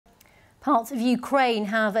Parts of Ukraine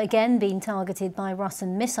have again been targeted by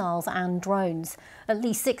Russian missiles and drones. At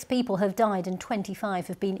least 6 people have died and 25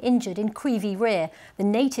 have been injured in Kryvyi Rih, the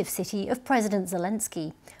native city of President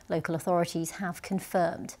Zelensky. Local authorities have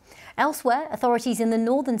confirmed. Elsewhere, authorities in the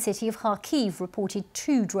northern city of Kharkiv reported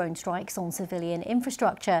 2 drone strikes on civilian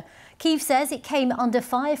infrastructure. Kyiv says it came under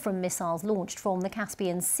fire from missiles launched from the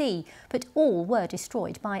Caspian Sea, but all were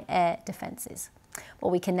destroyed by air defences.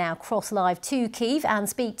 Well, we can now cross live to Kyiv and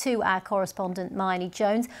speak to our correspondent, Marnie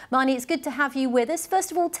Jones. Marnie, it's good to have you with us.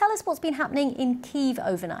 First of all, tell us what's been happening in Kyiv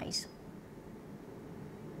overnight.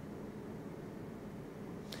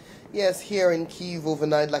 Yes, here in Kyiv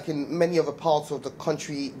overnight, like in many other parts of the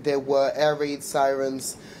country, there were air raid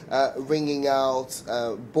sirens ringing out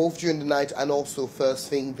both during the night and also first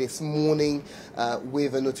thing this morning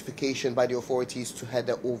with a notification by the authorities to head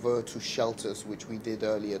over to shelters, which we did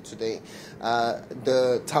earlier today.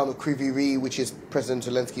 The town of Kryvyi Rih, which is President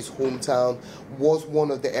Zelensky's hometown, was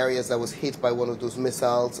one of the areas that was hit by one of those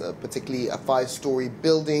missiles, particularly a 5-story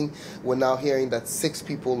building. We're now hearing that 6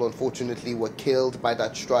 people, unfortunately, were killed by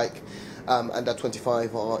that strike. And that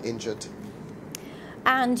 25 are injured.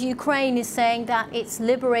 And Ukraine is saying that it's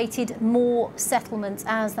liberated more settlements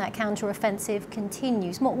as that counter-offensive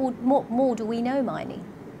continues. What more do we know, Marnie?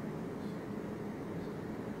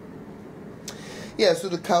 Yeah, so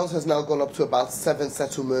the count has now gone up to about 7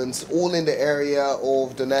 settlements, all in the area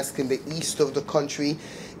of Donetsk in the east of the country.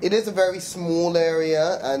 It is a very small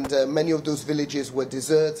area, and many of those villages were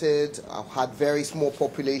deserted, had very small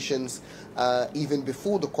populations even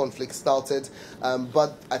before the conflict started.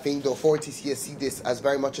 But I think the authorities here see this as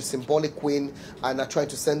very much a symbolic win and are trying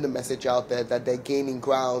to send a message out there that they're gaining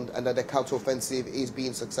ground and that the counteroffensive is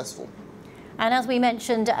being successful. And as we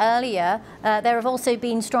mentioned earlier, there have also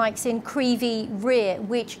been strikes in Kryvyi Rih,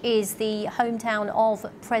 which is the hometown of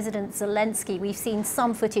President Zelensky. We've seen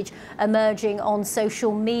some footage emerging on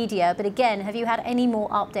social media. But again, have you had any more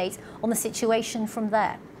updates on the situation from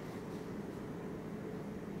there?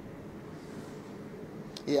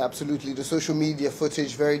 Yeah, absolutely. The social media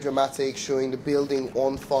footage, very dramatic, showing the building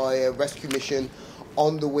on fire, rescue mission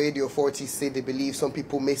on the way. The authorities say they believe some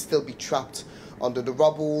people may still be trapped under the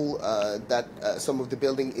rubble, that some of the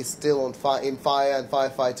building is still on fire, and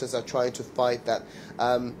firefighters are trying to fight that.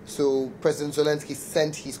 So President Zelensky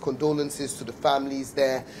sent his condolences to the families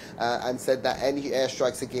there and said that any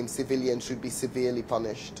airstrikes against civilians should be severely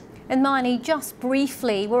punished. And Marnie, just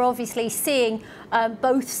briefly, we're obviously seeing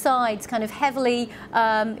both sides kind of heavily,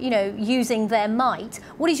 using their might.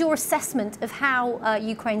 What is your assessment of how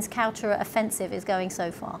Ukraine's counter-offensive is going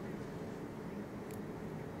so far?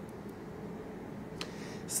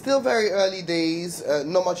 Still very early days.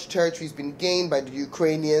 Not much territory has been gained by the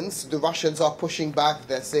Ukrainians. The Russians are pushing back.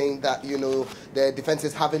 They're saying that, their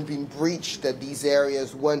defenses haven't been breached, that these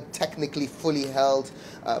areas weren't technically fully held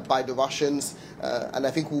by the Russians. And I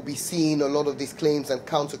think we'll be seeing a lot of these claims and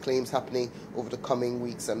counterclaims happening over the coming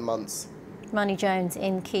weeks and months. Marnie Jones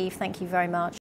in Kyiv, thank you very much.